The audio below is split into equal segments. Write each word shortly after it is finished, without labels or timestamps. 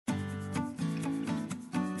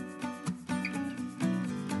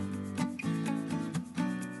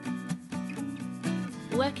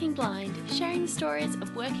Working Blind, sharing the stories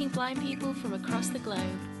of working blind people from across the globe.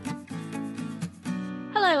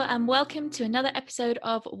 Hello and welcome to another episode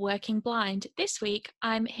of Working Blind. This week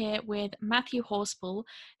I'm here with Matthew Horspool,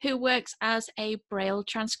 who works as a Braille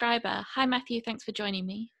transcriber. Hi Matthew, thanks for joining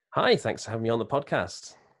me. Hi, thanks for having me on the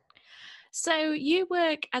podcast. So you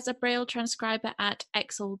work as a Braille transcriber at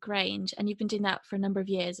Exall Grange and you've been doing that for a number of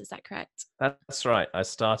years, is that correct? That's right. I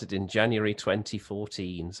started in January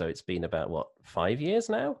 2014, so it's been about, 5 years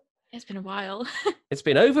now? It's been a while. It's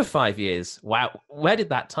been over 5 years. Wow, where did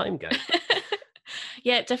that time go?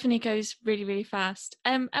 Yeah, it definitely goes really, really fast.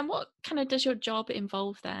 And what kind of does your job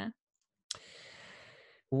involve there?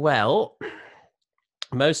 Well,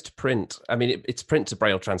 most print, it's print to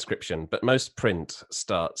Braille transcription, but most print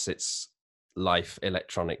starts its life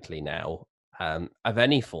electronically now, of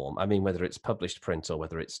any form. Whether it's published print or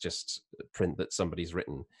whether it's just print that somebody's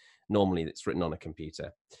written. Normally it's written on a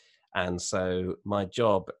computer. And so my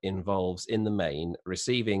job involves, in the main,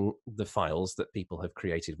 receiving the files that people have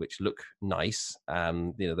created, which look nice.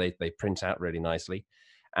 They print out really nicely.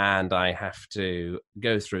 And I have to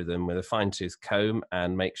go through them with a fine-tooth comb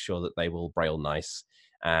and make sure that they will Braille nice.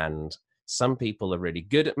 And some people are really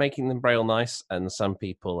good at making them Braille nice, and some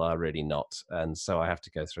people are really not. And so I have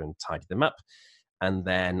to go through and tidy them up. And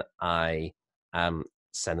then I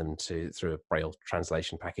send them through a Braille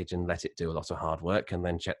translation package and let it do a lot of hard work, and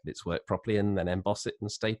then check that it's worked properly, and then emboss it and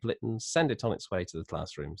staple it and send it on its way to the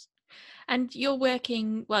classrooms. And you're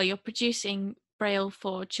producing Braille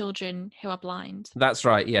for children who are blind. That's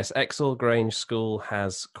right, yes. Exall Grange School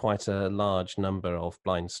has quite a large number of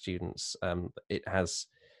blind students.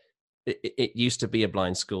 It used to be a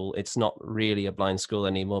blind school. It's not really a blind school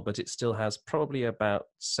anymore, but it still has probably about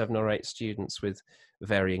 7 or 8 students with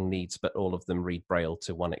varying needs, but all of them read Braille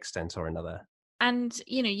to one extent or another. And,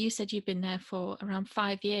 you said you've been there for around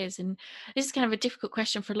 5 years, and this is kind of a difficult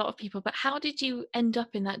question for a lot of people, but how did you end up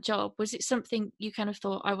in that job? Was it something you kind of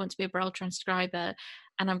thought, I want to be a Braille transcriber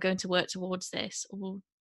and I'm going to work towards this? Or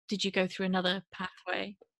did you go through another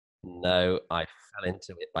pathway? No, I fell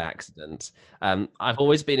into it by accident. I've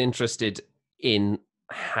always been interested in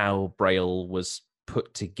how Braille was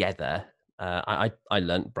put together. I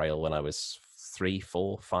learnt Braille when I was 3,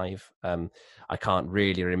 4, 5. I can't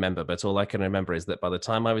really remember, but all I can remember is that by the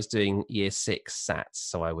time I was doing year 6 SATs,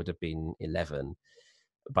 so I would have been 11.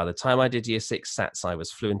 By the time I did year 6 SATs, I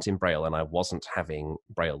was fluent in Braille and I wasn't having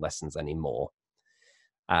Braille lessons anymore.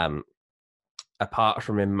 Apart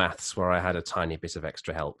from in maths, where I had a tiny bit of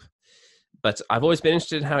extra help. But I've always been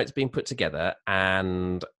interested in how it's been put together.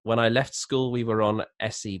 And when I left school, we were on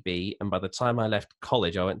SEB. And by the time I left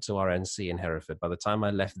college, I went to RNC in Hereford. By the time I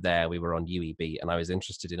left there, we were on UEB. And I was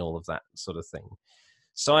interested in all of that sort of thing.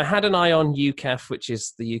 So I had an eye on UCAF, which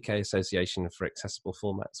is the UK Association for Accessible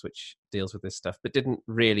Formats, which deals with this stuff, but didn't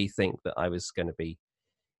really think that I was going to be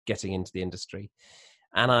getting into the industry.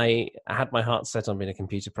 And I had my heart set on being a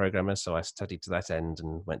computer programmer, so I studied to that end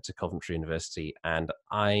and went to Coventry University, and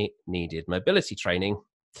I needed mobility training.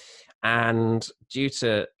 And due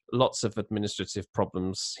to lots of administrative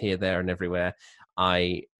problems here, there, and everywhere,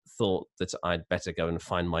 I thought that I'd better go and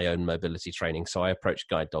find my own mobility training. So I approached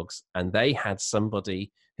Guide Dogs, and they had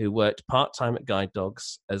somebody who worked part-time at Guide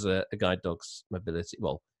Dogs as a Guide Dogs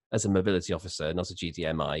as a mobility officer, not a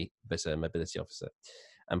GDMI, but a mobility officer,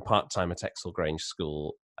 and part-time at Exall Grange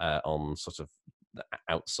School on sort of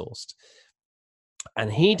outsourced.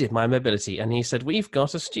 And he did my mobility, and he said, we've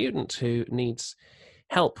got a student who needs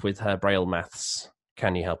help with her Braille maths.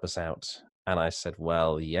 Can you help us out? And I said,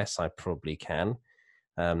 well, yes, I probably can.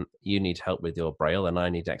 You need help with your Braille, and I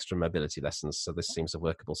need extra mobility lessons, so this seems a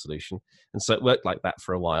workable solution. And so it worked like that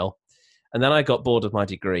for a while. And then I got bored of my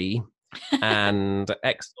degree, and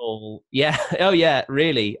Exall,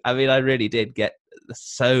 really. I really did get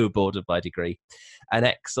so bored of my degree. And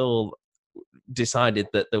Exall decided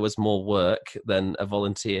that there was more work than a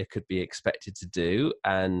volunteer could be expected to do,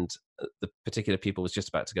 and the particular pupil was just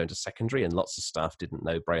about to go into secondary, and lots of staff didn't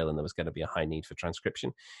know Braille, and there was going to be a high need for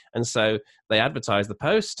transcription. And so they advertised the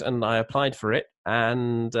post, and I applied for it,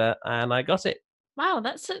 and I got it. Wow,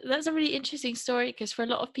 that's a really interesting story, because for a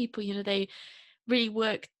lot of people, they really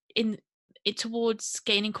work in it towards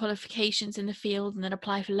gaining qualifications in the field and then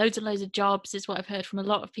apply for loads and loads of jobs, is what I've heard from a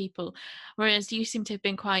lot of people. Whereas you seem to have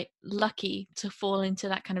been quite lucky to fall into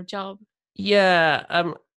that kind of job. Yeah,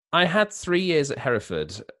 I had 3 years at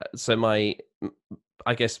Hereford. So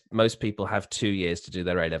I guess most people have 2 years to do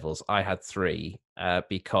their A levels. I had 3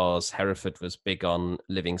 because Hereford was big on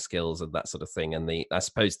living skills and that sort of thing. And I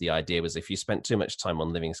suppose the idea was if you spent too much time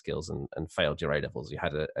on living skills and failed your A levels, you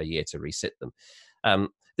had a year to resit them.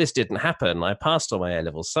 This didn't happen. I passed all my A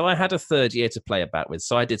levels, so I had a third year to play about with.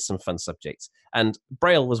 So I did some fun subjects, and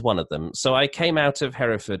Braille was one of them. So I came out of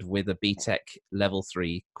Hereford with a BTEC level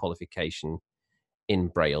 3 qualification in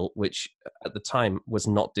Braille, which at the time was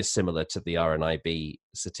not dissimilar to the RNIB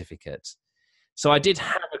certificate. So I did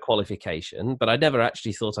have a qualification, but I never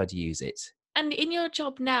actually thought I'd use it. And in your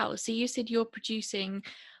job now, so you said you're producing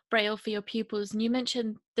Braille for your pupils, and you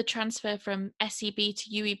mentioned the transfer from SEB to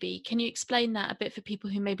UEB. Can you explain that a bit for people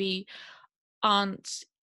who maybe aren't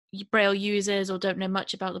Braille users or don't know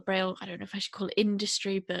much about the Braille? I don't know if I should call it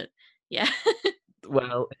industry, but yeah.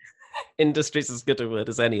 Well, industry's as good a word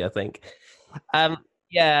as any, I think.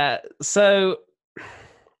 Yeah, so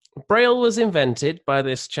Braille was invented by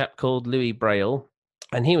this chap called Louis Braille,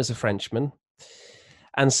 and he was a Frenchman.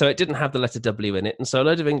 And so it didn't have the letter W in it. And so a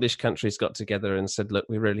load of English countries got together and said, look,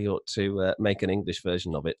 we really ought to make an English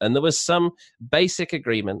version of it. And there was some basic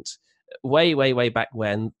agreement way, way, way back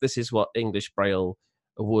when this is what English Braille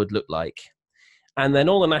would look like. And then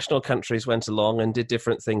all the national countries went along and did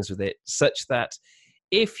different things with it, such that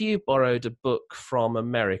if you borrowed a book from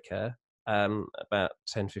America about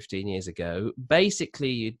 10, 15 years ago, basically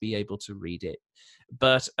you'd be able to read it.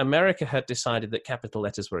 But America had decided that capital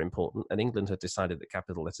letters were important, and England had decided that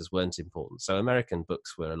capital letters weren't important. So American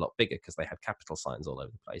books were a lot bigger because they had capital signs all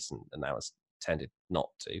over the place, and ours tended not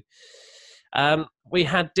to. We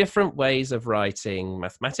had different ways of writing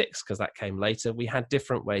mathematics because that came later. We had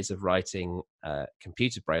different ways of writing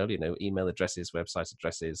computer Braille, email addresses, website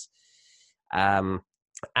addresses.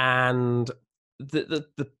 And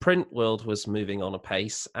the print world was moving on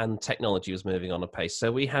apace and technology was moving on apace.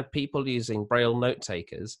 So we had people using Braille note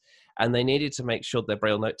takers, and they needed to make sure their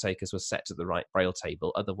Braille note takers were set to the right Braille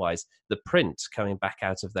table. Otherwise, the print coming back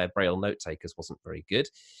out of their Braille note takers wasn't very good.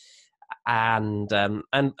 And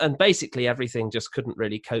basically everything just couldn't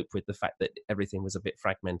really cope with the fact that everything was a bit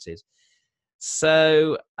fragmented.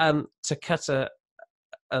 So to cut a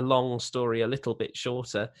long story a little bit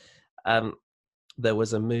shorter, there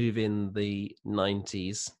was a move in the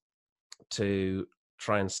 90s to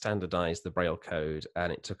try and standardize the Braille code,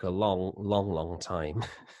 and it took a long time.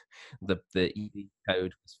 The EB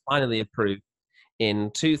code was finally approved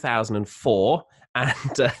in 2004,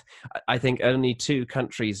 and I think only 2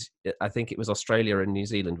 countries, I think it was Australia and New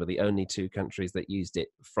Zealand, were the only 2 countries that used it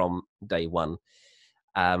from day one.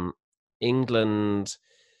 England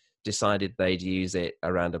decided they'd use it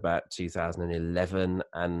around about 2011,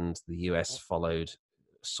 and the US followed,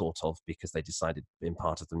 sort of, because they decided in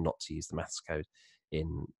part of them not to use the maths code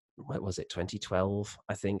in, what was it, 2012,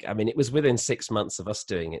 I think. I mean, it was within 6 months of us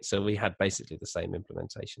doing it, so we had basically the same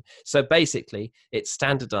implementation. So basically, it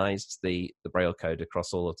standardized the Braille code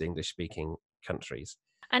across all of the English-speaking countries.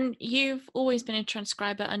 And you've always been a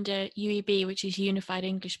transcriber under UEB, which is Unified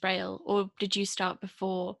English Braille, or did you start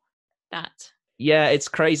before that? Yeah, it's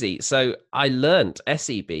crazy. So I learnt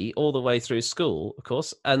SEB all the way through school, of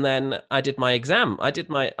course, and then I did my exam. I did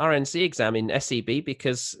my RNC exam in SEB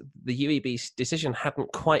because the UEB decision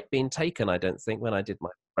hadn't quite been taken, I don't think, when I did my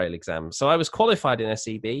Braille exam. So I was qualified in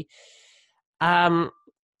SEB. And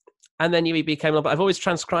then UEB came along. But I've always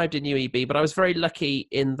transcribed in UEB, but I was very lucky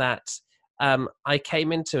in that I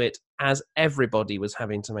came into it as everybody was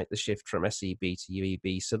having to make the shift from SEB to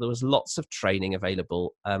UEB. So there was lots of training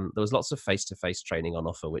available. There was lots of face-to-face training on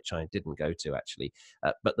offer, which I didn't go to, actually.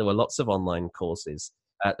 But there were lots of online courses.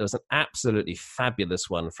 There was an absolutely fabulous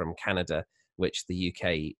one from Canada, which the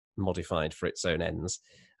UK modified for its own ends.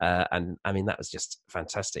 And I mean, that was just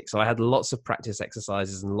fantastic. So I had lots of practice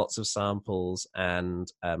exercises and lots of samples,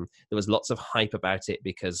 and there was lots of hype about it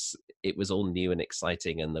because it was all new and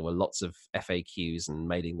exciting, and there were lots of FAQs and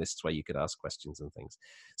mailing lists where you could ask questions and things.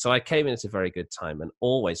 So I came in at a very good time and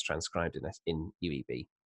always transcribed in UEB.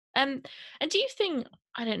 And do you think,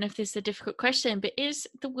 I don't know if this is a difficult question, but is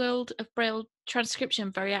the world of Braille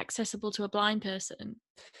transcription very accessible to a blind person?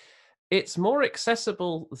 It's more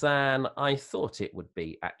accessible than I thought it would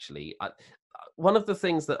be, actually. One of the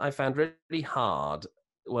things that I found really hard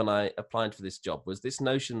when I applied for this job was this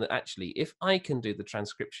notion that actually, if I can do the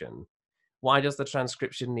transcription, why does the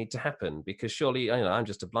transcription need to happen? Because surely, I'm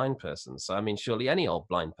just a blind person. So, I mean, surely any old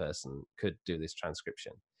blind person could do this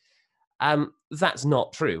transcription. That's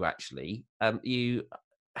not true, actually.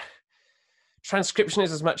 transcription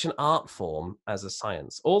is as much an art form as a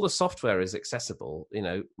science. All the software is accessible.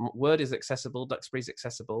 Word is accessible, Duxbury is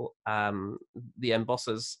accessible. The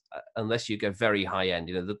embossers, unless you go very high end,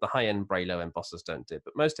 the high end Braille embossers don't do it,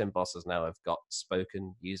 but most embossers now have got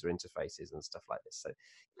spoken user interfaces and stuff like this. So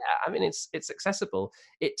yeah, I mean, it's accessible.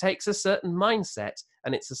 It takes a certain mindset,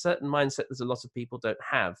 and it's a certain mindset that a lot of people don't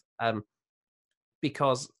have,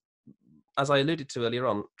 because, as I alluded to earlier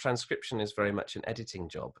on, transcription is very much an editing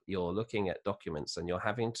job. You're looking at documents and you're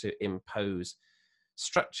having to impose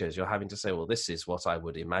structures. You're having to say, well, this is what I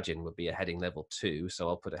would imagine would be a heading level 2, so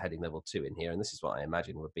I'll put a heading level 2 in here, and this is what I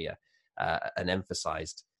imagine would be an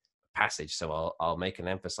emphasized passage, so I'll make an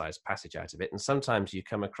emphasized passage out of it. And sometimes you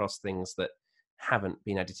come across things that haven't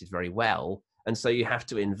been edited very well, and so you have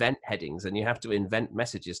to invent headings and you have to invent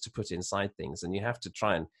messages to put inside things, and you have to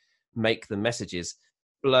try and make the messages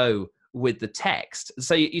flow with the text.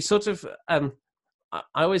 So you sort of, I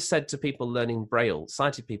always said to people learning Braille,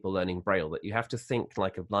 sighted people learning Braille, that you have to think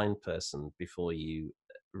like a blind person before you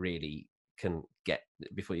can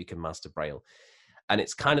master Braille. And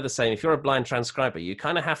it's kind of the same. If you're a blind transcriber, you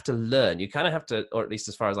kind of have to learn, or at least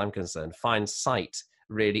as far as I'm concerned, find sight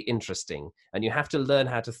really interesting. And you have to learn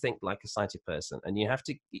how to think like a sighted person. And you have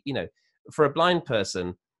to, for a blind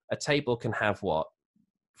person, a table can have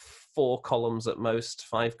 4 columns at most,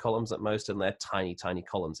 5 columns at most, and they're tiny, tiny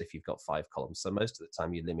columns if you've got 5 columns. So most of the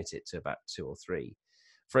time you limit it to about 2 or 3.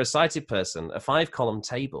 For a sighted person, a 5-column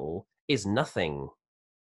table is nothing.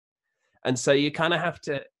 And so you kind of have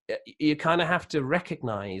to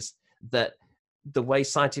recognize that the way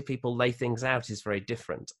sighted people lay things out is very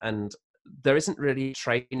different. And there isn't really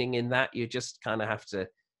training in that. You just kind of have to,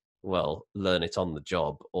 learn it on the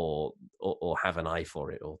job, or have an eye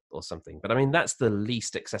for it, or something. But I mean, that's the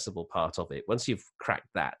least accessible part of it. Once you've cracked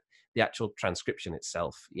that, the actual transcription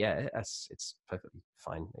itself, it's perfectly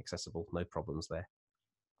fine, accessible, no problems there.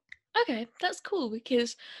 Okay, that's cool,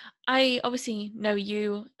 because I obviously know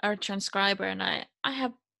you are a transcriber, and I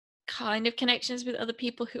have kind of connections with other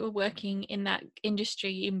people who are working in that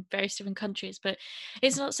industry in various different countries, but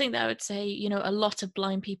it's not something that I would say a lot of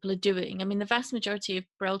blind people are doing. I mean, the vast majority of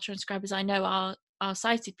Braille transcribers I know are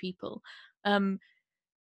sighted people,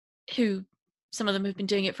 who, some of them have been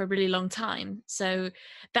doing it for a really long time. So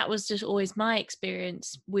that was just always my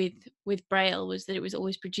experience with Braille, was that it was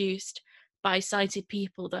always produced by sighted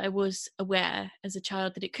people, that I was aware as a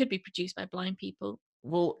child that it could be produced by blind people.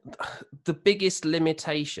 Well, the biggest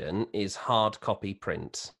limitation is hard copy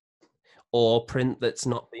print, or print that's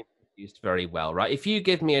not been produced very well, right? If you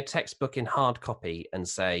give me a textbook in hard copy and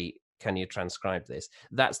say, can you transcribe this?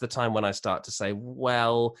 That's the time when I start to say,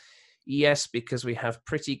 well, yes, because we have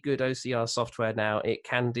pretty good OCR software now. It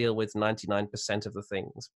can deal with 99% of the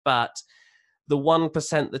things, but the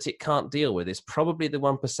 1% that it can't deal with is probably the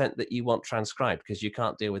 1% that you want transcribed, because you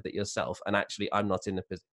can't deal with it yourself. And actually, I'm not in a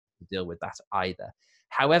position to deal with that either.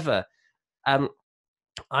 However,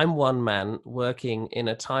 I'm one man working in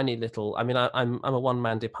a tiny little, I'm a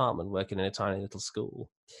one-man department working in a tiny little school.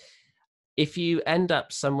 If you end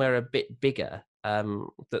up somewhere a bit bigger,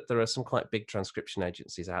 that there are some quite big transcription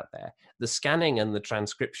agencies out there. The scanning and the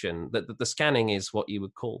transcription, the scanning is what you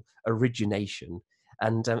would call origination.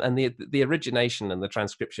 And the origination and the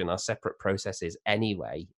transcription are separate processes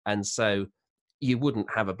anyway. And so you wouldn't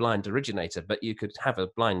have a blind originator, but you could have a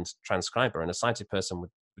blind transcriber, and a sighted person would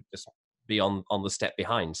just be on the step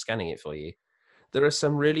behind scanning it for you. There are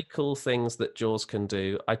some really cool things that JAWS can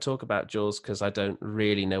do. I talk about JAWS because I don't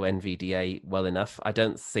really know NVDA well enough. I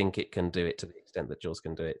don't think it can do it to the extent that JAWS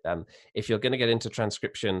can do it. If you're going to get into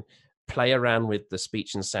transcription, play around with the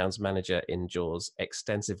speech and sounds manager in JAWS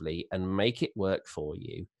extensively and make it work for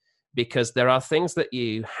you, because there are things that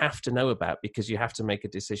you have to know about, because you have to make a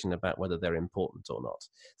decision about whether they're important or not.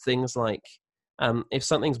 Things like, if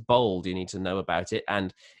something's bold, you need to know about it.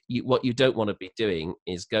 And what you don't want to be doing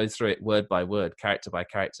is go through it word by word, character by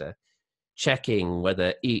character, checking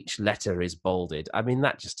whether each letter is bolded. I mean,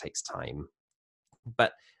 that just takes time.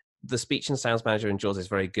 But the speech and sounds manager in JAWS is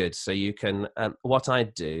very good. So you can, what I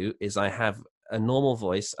do is I have a normal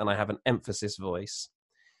voice and I have an emphasis voice.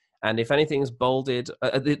 And if anything's bolded,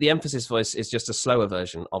 the emphasis voice is just a slower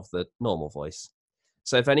version of the normal voice.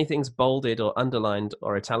 So if anything's bolded or underlined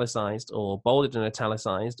or italicized, or bolded and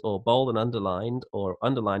italicized, or bold and underlined, or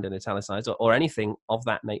underlined and italicized, or anything of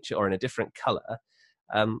that nature, or in a different color,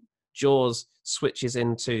 JAWS switches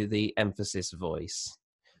into the emphasis voice.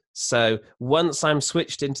 So once I'm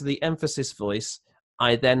switched into the emphasis voice,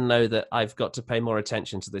 I then know that I've got to pay more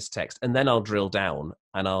attention to this text, and then I'll drill down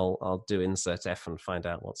and I'll do insert F and find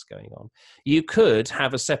out what's going on. You could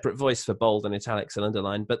have a separate voice for bold and italics and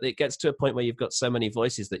underline, but it gets to a point where you've got so many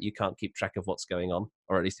voices that you can't keep track of what's going on,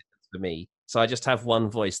 or at least it's for me. So I just have one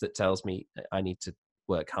voice that tells me I need to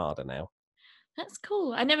work harder now. That's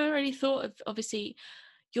cool. I never really thought of, obviously,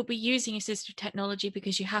 you'll be using assistive technology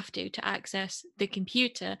because you have to access the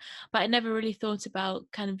computer, but I never really thought about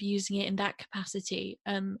kind of using it in that capacity.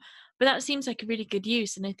 But that seems like a really good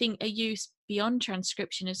use, and I think a use beyond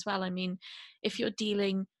transcription as well. I mean, if you're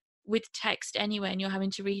dealing with text anyway and you're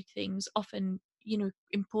having to read things, often,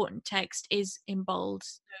 important text is in bold.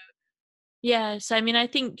 Yeah, so I mean, I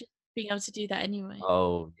think being able to do that anyway.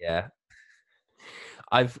 Oh yeah,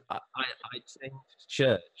 I changed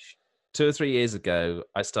church 2 or 3 years ago.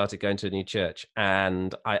 I started going to a new church,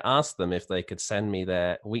 and I asked them if they could send me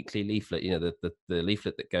their weekly leaflet. The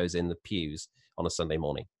leaflet that goes in the pews on a Sunday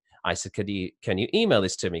morning. I said, can you email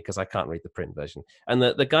this to me, because I can't read the print version? And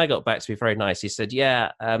the guy got back to me very nice. He said,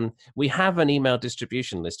 yeah, we have an email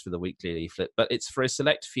distribution list for the weekly leaflet, but it's for a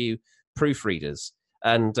select few proofreaders,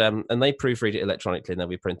 and they proofread it electronically, and then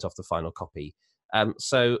we print off the final copy.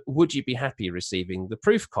 So would you be happy receiving the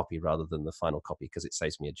proof copy rather than the final copy, because it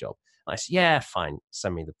saves me a job? And I said, yeah, fine,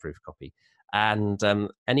 send me the proof copy. And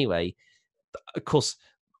anyway, of course,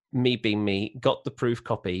 me being me, got the proof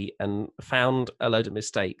copy and found a load of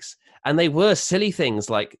mistakes. And they were silly things,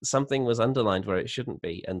 like something was underlined where it shouldn't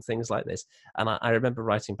be and things like this. And I remember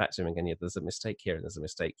writing back to him again, yeah, there's a mistake here and there's a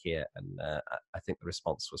mistake here. And I think the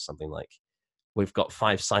response was something like, we've got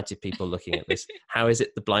 5 sighted people looking at this. How is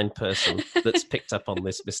it the blind person that's picked up on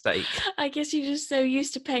this mistake? I guess you're just so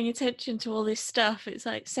used to paying attention to all this stuff. It's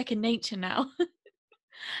like second nature now.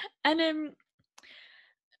 And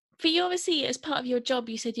for you, obviously, as part of your job,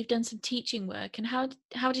 you said you've done some teaching work. And how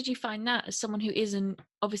did you find that as someone who isn't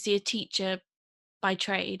obviously a teacher by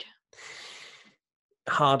trade?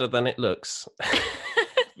 Harder than it looks.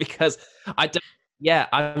 Because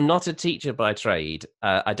I'm not a teacher by trade.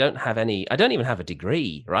 I don't even have a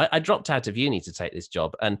degree, right? I dropped out of uni to take this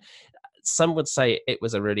job, and some would say it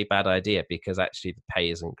was a really bad idea because actually the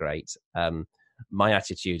pay isn't great. My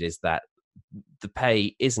attitude is that the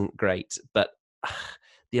pay isn't great, but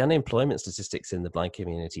the unemployment statistics in the blind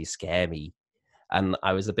community scare me. And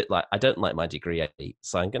I was a bit like, I don't like my degree,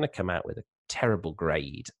 so I'm going to come out with a terrible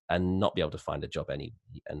grade and not be able to find a job anyway.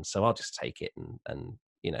 And so I'll just take it, and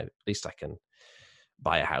at least I can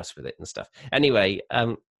buy a house with it and stuff. Anyway,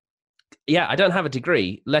 I don't have a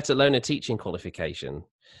degree, let alone a teaching qualification.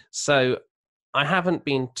 So I haven't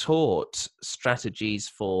been taught strategies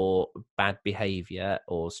for bad behavior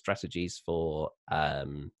or strategies for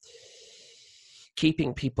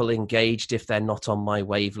keeping people engaged if they're not on my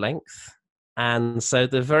wavelength. And so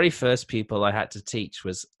the very first pupil I had to teach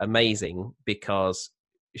was amazing, because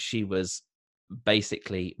she was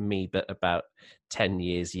basically me, but about 10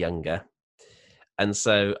 years younger. And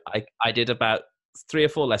so I did about 3 or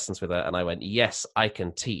 4 lessons with her, and I went, yes, I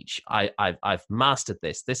can teach. I've mastered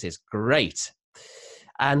this. This is great.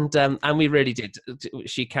 And we really did.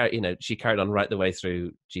 She carried on right the way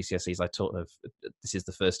through GCSEs. I taught her. This is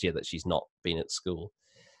the first year that she's not been at school,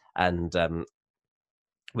 and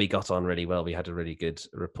we got on really well. We had a really good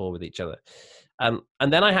rapport with each other. And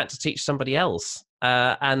then I had to teach somebody else.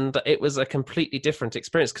 And it was a completely different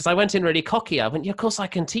experience, because I went in really cocky. I went, yeah, of course I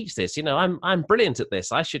can teach this. I'm brilliant at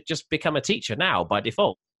this. I should just become a teacher now by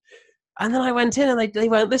default. And then I went in and they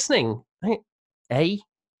weren't listening.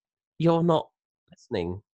 You're not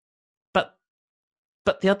listening.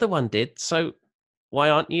 But the other one did. So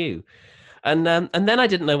why aren't you? And then I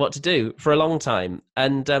didn't know what to do for a long time.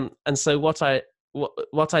 And so what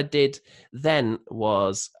I did then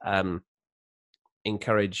was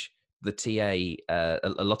encourage the TA.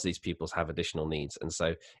 A lot of these pupils have additional needs, and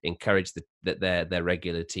so encourage their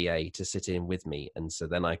regular TA to sit in with me. And so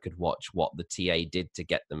then I could watch what the TA did to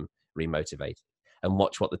get them remotivated, and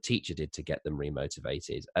watch what the teacher did to get them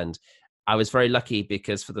remotivated. And I was very lucky,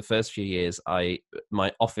 because for the first few years,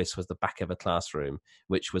 my office was the back of a classroom,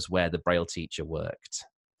 which was where the Braille teacher worked.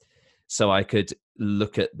 So I could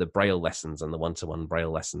look at the Braille lessons and the one-to-one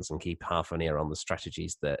Braille lessons and keep half an ear on the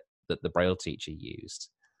strategies that the Braille teacher used.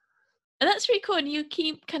 And that's really cool. And you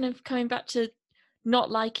keep kind of coming back to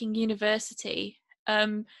not liking university.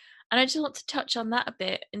 And I just want to touch on that a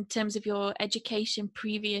bit in terms of your education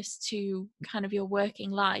previous to kind of your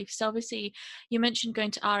working life. So obviously you mentioned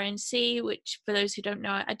going to RNC, which for those who don't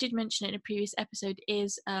know, I did mention it in a previous episode,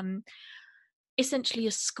 is essentially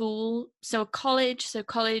a school. So a college. So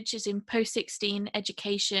college is in post-16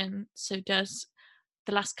 education. So does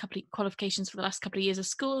the last couple of qualifications for the last couple of years of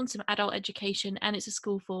school and some adult education, and it's a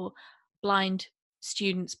school for blind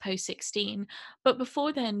students post 16. But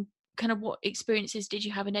before then, kind of what experiences did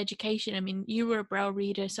you have in education? I mean, you were a Braille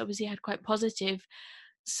reader, so obviously you had quite positive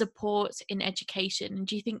support in education. And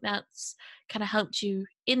do you think that's kind of helped you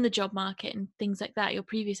in the job market and things like that, your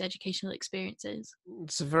previous educational experiences?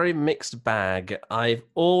 It's a very mixed bag. I've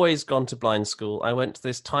always gone to blind school. I went to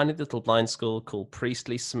this tiny little blind school called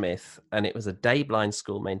Priestley Smith, and it was a day blind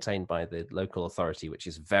school maintained by the local authority, which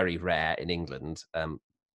is very rare in England.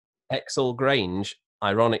 Exall Grange,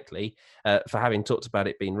 ironically, for having talked about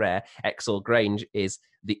it being rare, Exall Grange is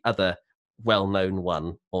the other well-known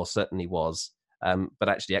one, or certainly was. But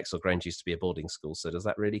actually, Exall Grange used to be a boarding school, so does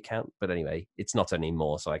that really count? But anyway, it's not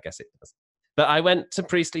anymore, so I guess it does. But I went to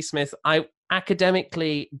Priestley Smith. I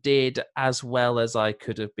academically did as well as I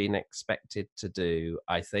could have been expected to do,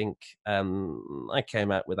 I think. I came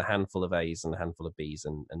out with a handful of A's and a handful of B's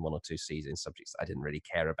and 1 or 2 C's in subjects I didn't really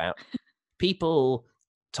care about. People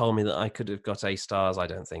told me that I could have got A stars. I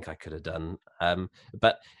don't think I could have done.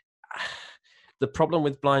 But the problem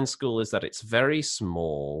with blind school is that it's very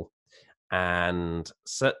small. And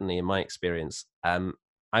certainly in my experience,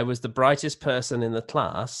 I was the brightest person in the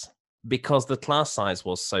class because the class size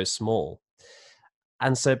was so small.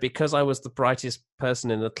 And so because I was the brightest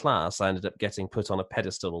person in the class, I ended up getting put on a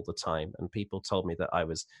pedestal all the time. And people told me that I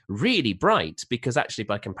was really bright because actually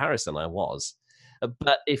by comparison I was.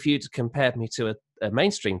 But if you'd compared me to a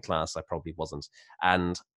mainstream class, I probably wasn't.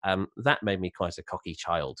 And that made me quite a cocky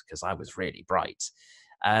child because I was really bright.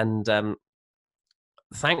 And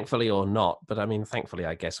thankfully or not, but I mean, thankfully,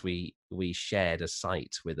 I guess we shared a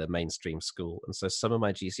site with a mainstream school. And so some of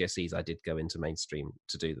my GCSEs, I did go into mainstream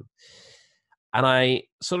to do them. And I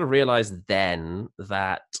sort of realized then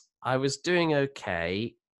that I was doing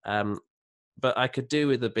okay, but I could do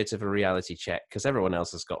with a bit of a reality check because everyone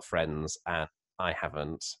else has got friends and I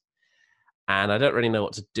haven't. And I don't really know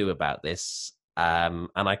what to do about this. And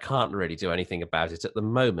I can't really do anything about it at the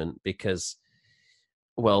moment because,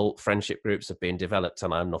 well, friendship groups have been developed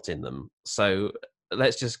and I'm not in them. So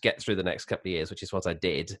let's just get through the next couple of years, which is what I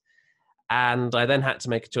did. And I then had to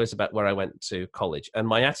make a choice about where I went to college. And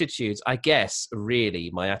my attitude, I guess, really,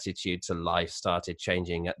 my attitude to life started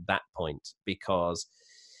changing at that point because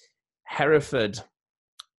Hereford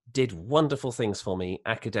did wonderful things for me.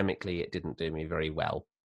 Academically, it didn't do me very well.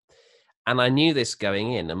 And I knew this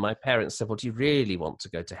going in, and my parents said, well, do you really want to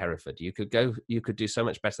go to Hereford? You could do so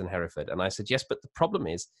much better than Hereford. And I said, yes, but the problem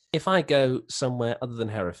is, if I go somewhere other than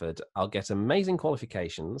Hereford, I'll get amazing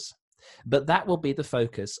qualifications, but that will be the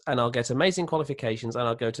focus. And I'll get amazing qualifications and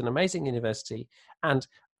I'll go to an amazing university and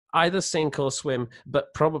either sink or swim,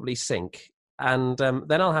 but probably sink. And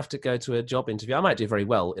then I'll have to go to a job interview. I might do very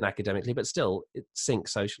well in academically, but still it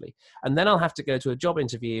sinks socially. And then I'll have to go to a job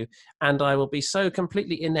interview and I will be so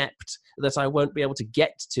completely inept that I won't be able to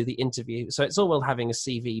get to the interview. So it's all well having a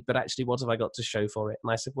CV, but actually what have I got to show for it?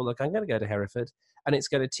 And I said, well, look, I'm going to go to Hereford and it's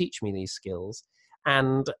going to teach me these skills.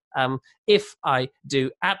 And if I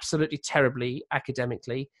do absolutely terribly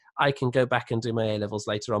academically, I can go back and do my A-levels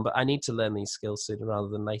later on, but I need to learn these skills sooner rather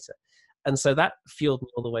than later. And so that fueled me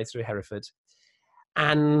all the way through Hereford.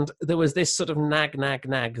 And there was this sort of nag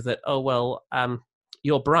that, oh, well,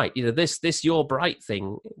 you're bright. You know, this you're bright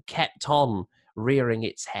thing kept on rearing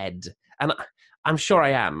its head. And I'm sure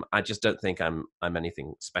I am. I just don't think I'm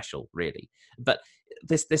anything special, really. But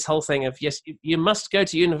this whole thing of, yes, you must go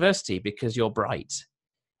to university because you're bright.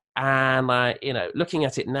 And I, looking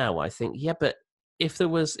at it now, I think, yeah, but if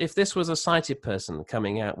this was a sighted person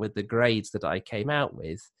coming out with the grades that I came out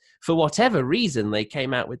with, for whatever reason they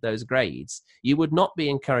came out with those grades, you would not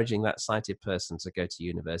be encouraging that sighted person to go to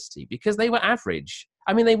university because they were average.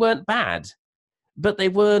 I mean, they weren't bad, but they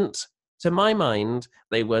weren't, to my mind,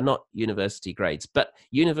 they were not university grades. But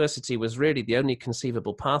university was really the only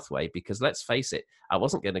conceivable pathway because, let's face it, I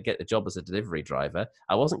wasn't going to get a job as a delivery driver.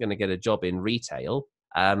 I wasn't going to get a job in retail.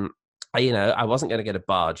 I wasn't going to get a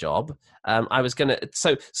bar job. I was going to,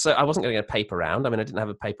 so I wasn't going to get a paper round. I mean, I didn't have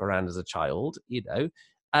a paper round as a child,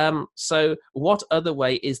 So what other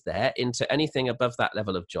way is there into anything above that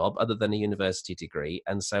level of job other than a university degree?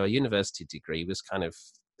 And so a university degree was kind of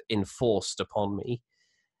enforced upon me.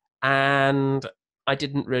 And I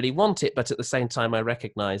didn't really want it, but at the same time, I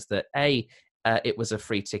recognized that it was a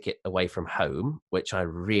free ticket away from home, which I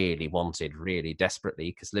really wanted, really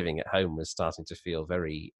desperately, because living at home was starting to feel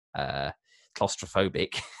very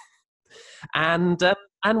claustrophobic. And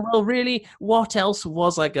well, really, what else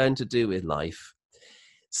was I going to do with life?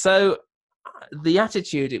 So the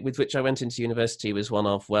attitude with which I went into university was one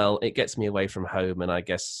of, well, it gets me away from home, and I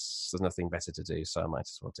guess there's nothing better to do, so I might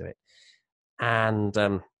as well do it. And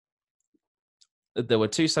there were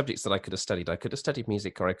two subjects that I could have studied. I could have studied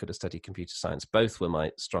music or I could have studied computer science. Both were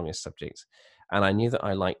my strongest subjects. And I knew that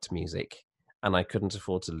I liked music and I couldn't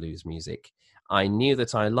afford to lose music. I knew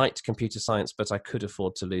that I liked computer science, but I could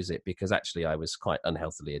afford to lose it because actually I was quite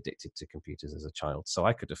unhealthily addicted to computers as a child. So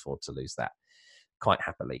I could afford to lose that quite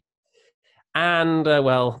happily. And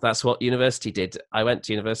well, that's what university did. I went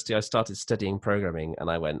to university, I started studying programming, and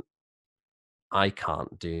I went, I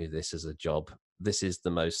can't do this as a job. This is the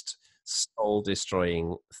most soul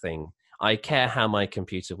destroying thing. I care how my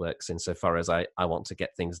computer works insofar as I want to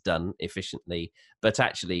get things done efficiently. But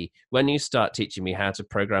actually, when you start teaching me how to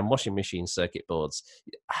program washing machine circuit boards,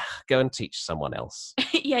 go and teach someone else.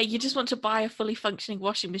 Yeah, you just want to buy a fully functioning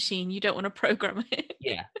washing machine. You don't want to program it.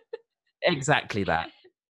 Yeah, exactly that.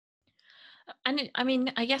 And I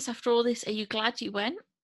mean, I guess after all this, are you glad you went?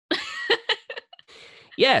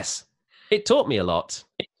 Yes, it taught me a lot.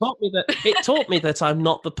 It taught me that I'm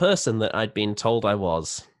not the person that I'd been told I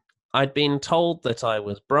was. I'd been told that I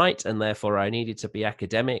was bright and therefore I needed to be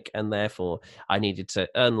academic and therefore I needed to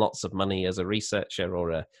earn lots of money as a researcher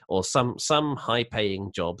or some high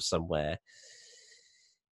paying job somewhere.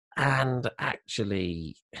 And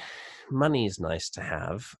actually, money is nice to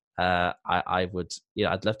have. I would,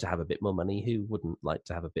 I'd love to have a bit more money. Who wouldn't like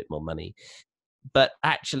to have a bit more money? But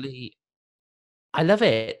actually, I love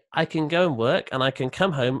it. I can go and work and I can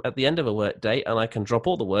come home at the end of a work day and I can drop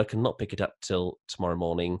all the work and not pick it up till tomorrow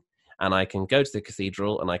morning. And I can go to the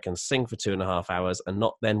cathedral and I can sing for 2.5 hours and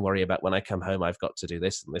not then worry about when I come home, I've got to do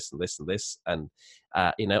this and this and this and this. And,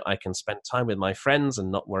 I can spend time with my friends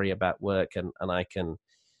and not worry about work. And I can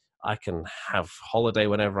have holiday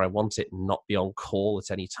whenever I want it and not be on call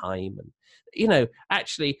at any time. And,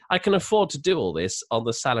 actually I can afford to do all this on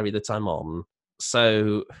the salary that I'm on.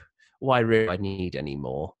 So why really I need any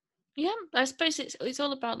more? Yeah, I suppose it's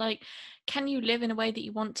all about like, can you live in a way that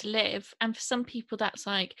you want to live? And for some people, that's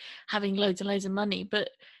like having loads and loads of money. But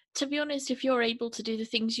to be honest, if you're able to do the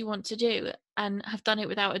things you want to do and have done it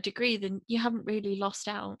without a degree, then you haven't really lost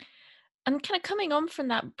out. And kind of coming on from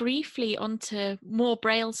that briefly onto more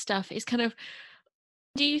Braille stuff is kind of,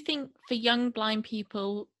 do you think for young blind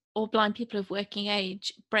people or blind people of working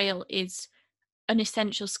age, Braille is an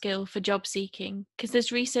essential skill for job seeking? Because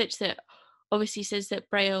there's research that obviously says that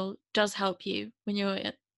Braille does help you when you're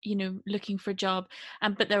looking for a job,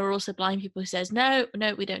 but there are also blind people who says no,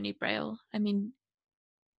 we don't need Braille. I mean,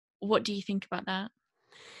 what do you think about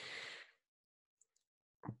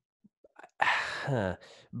that?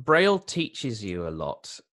 Braille teaches you a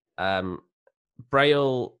lot.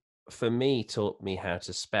 Braille for me taught me how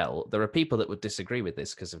to spell. There are people that would disagree with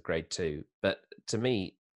this because of grade 2, but to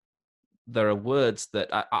me there are words that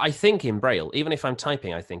I think in Braille. Even if I'm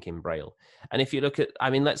typing, I think in Braille. And if you look at,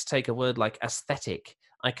 let's take a word like aesthetic.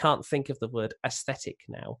 I can't think of the word aesthetic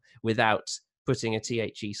now without putting a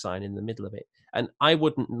THE sign in the middle of it. And I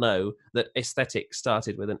wouldn't know that aesthetic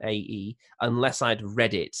started with an AE unless I'd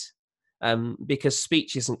read it, because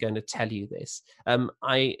speech isn't going to tell you this.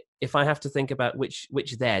 If I have to think about which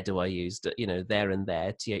there do I use, there and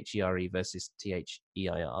there, THERE versus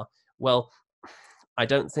THEIR, well, I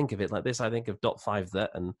don't think of it like this. I think of .5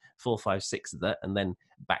 that and 456 that and then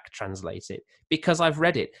back translate it because I've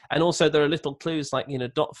read it. And also there are little clues like,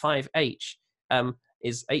 .5H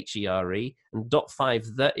is HERE and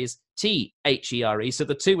 .5 that is THERE. So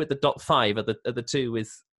the two with the .5 are the two with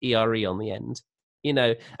ERE on the end,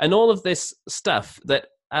 and all of this stuff that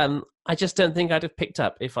I just don't think I'd have picked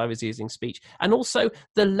up if I was using speech. And also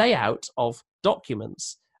the layout of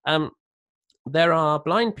documents. There are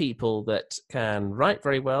blind people that can write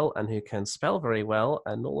very well and who can spell very well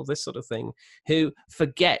and all of this sort of thing who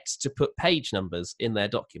forget to put page numbers in their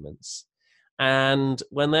documents. And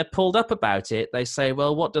when they're pulled up about it, they say,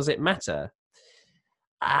 well, what does it matter?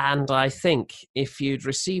 And I think if you'd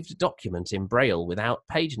received a document in Braille without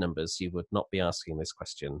page numbers, you would not be asking this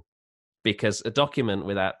question. Because a document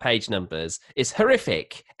without page numbers is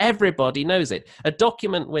horrific. Everybody knows it. A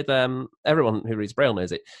document with everyone who reads Braille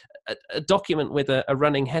knows it. A document with a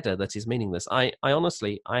running header that is meaningless. I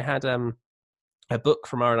honestly had a book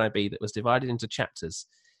from RNIB that was divided into chapters.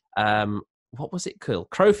 What was it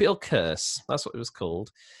called? Crowfield Curse. That's what it was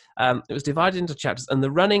called. It was divided into chapters, and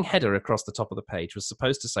the running header across the top of the page was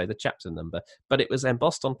supposed to say the chapter number, but it was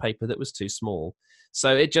embossed on paper that was too small.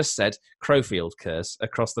 So it just said Crowfield Curse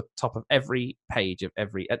across the top of every page of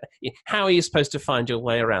every... How are you supposed to find your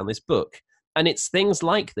way around this book? And it's things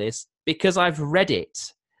like this, because I've read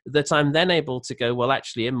it, that I'm then able to go, well,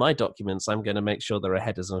 actually, in my documents, I'm going to make sure there are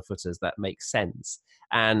headers and footers that make sense.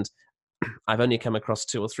 And I've only come across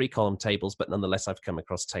 2 or 3 column tables, but nonetheless, I've come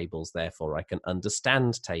across tables. Therefore, I can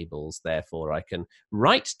understand tables. Therefore, I can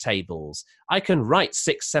write tables. I can write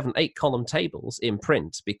 6, 7, 8 column tables in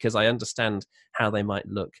print because I understand how they might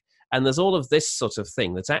look. And there's all of this sort of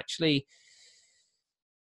thing that's actually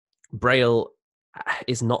Braille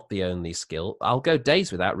is not the only skill. I'll go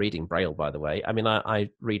days without reading Braille, by the way. I mean, I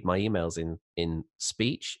read my emails in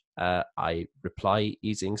speech. I reply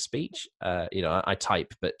using speech. I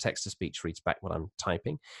type, but text-to-speech reads back what I'm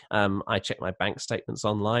typing. I check my bank statements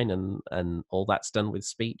online, and all that's done with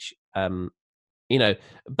speech.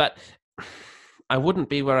 But I wouldn't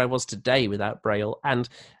be where I was today without Braille. And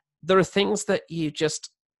there are things that you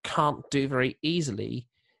just can't do very easily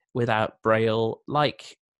without Braille,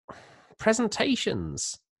 like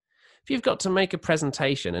presentations. If you've got to make a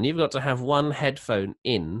presentation and you've got to have one headphone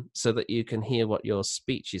in so that you can hear what your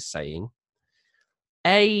speech is saying,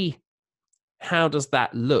 how does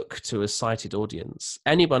that look to a sighted audience?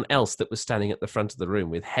 Anyone else that was standing at the front of the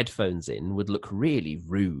room with headphones in would look really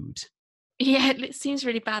rude. Yeah, it seems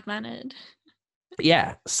really bad-mannered.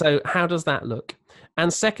 Yeah, so how does that look?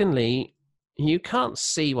 And secondly, you can't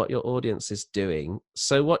see what your audience is doing.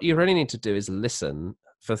 So what you really need to do is listen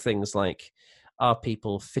for things like, are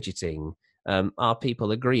people fidgeting? Are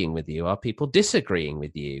people agreeing with you? Are people disagreeing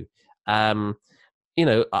with you? Are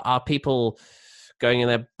people going in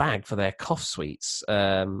their bag for their cough sweets?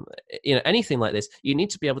 Anything like this. You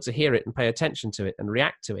need to be able to hear it and pay attention to it and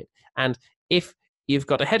react to it. And if you've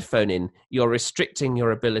got a headphone in, you're restricting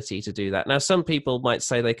your ability to do that. Now, some people might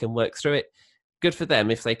say they can work through it. Good for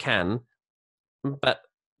them if they can, but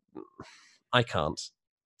I can't.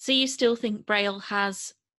 So you still think Braille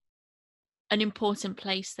has an important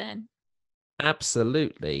place then?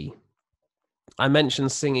 Absolutely. I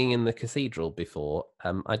mentioned singing in the cathedral before.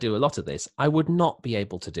 I do a lot of this. I would not be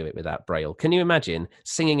able to do it without Braille. Can you imagine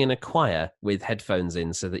singing in a choir with headphones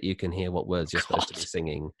in so that you can hear what words you're supposed to be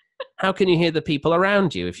singing? How can you hear the people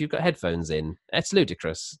around you if you've got headphones in? It's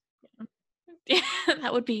ludicrous. Yeah,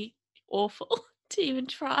 that would be awful to even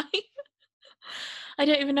try. I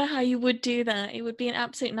don't even know how you would do that. It would be an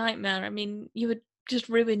absolute nightmare. I mean, you would just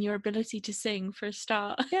ruin your ability to sing for a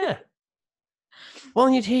start. Yeah. Well,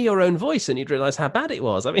 you'd hear your own voice and you'd realise how bad it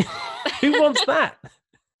was. I mean, who wants that?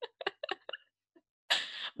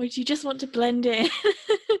 Would you just want to blend in?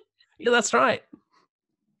 Yeah, that's right.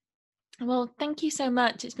 Well, thank you so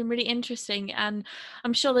much. It's been really interesting, and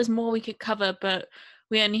I'm sure there's more we could cover, but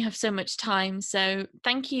we only have so much time. So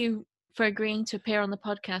thank you for agreeing to appear on the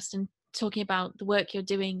podcast and talking about the work you're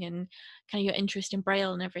doing and kind of your interest in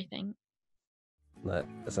Braille and everything. No,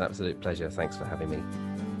 it's an absolute pleasure. Thanks for having me.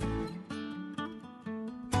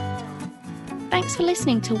 Thanks for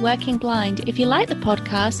listening to Working Blind. If you like the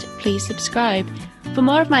podcast, please subscribe. For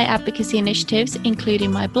more of my advocacy initiatives, including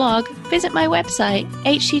my blog, visit my website,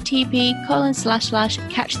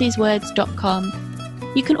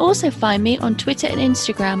 http://catchthesewords.com. You can also find me on Twitter and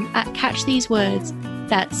Instagram at CatchTheseWords.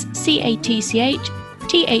 That's CatchTheseWords.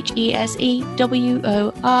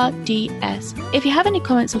 If you have any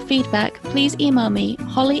comments or feedback, please email me,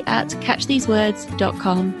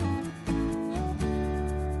 holly@catchthesewords.com.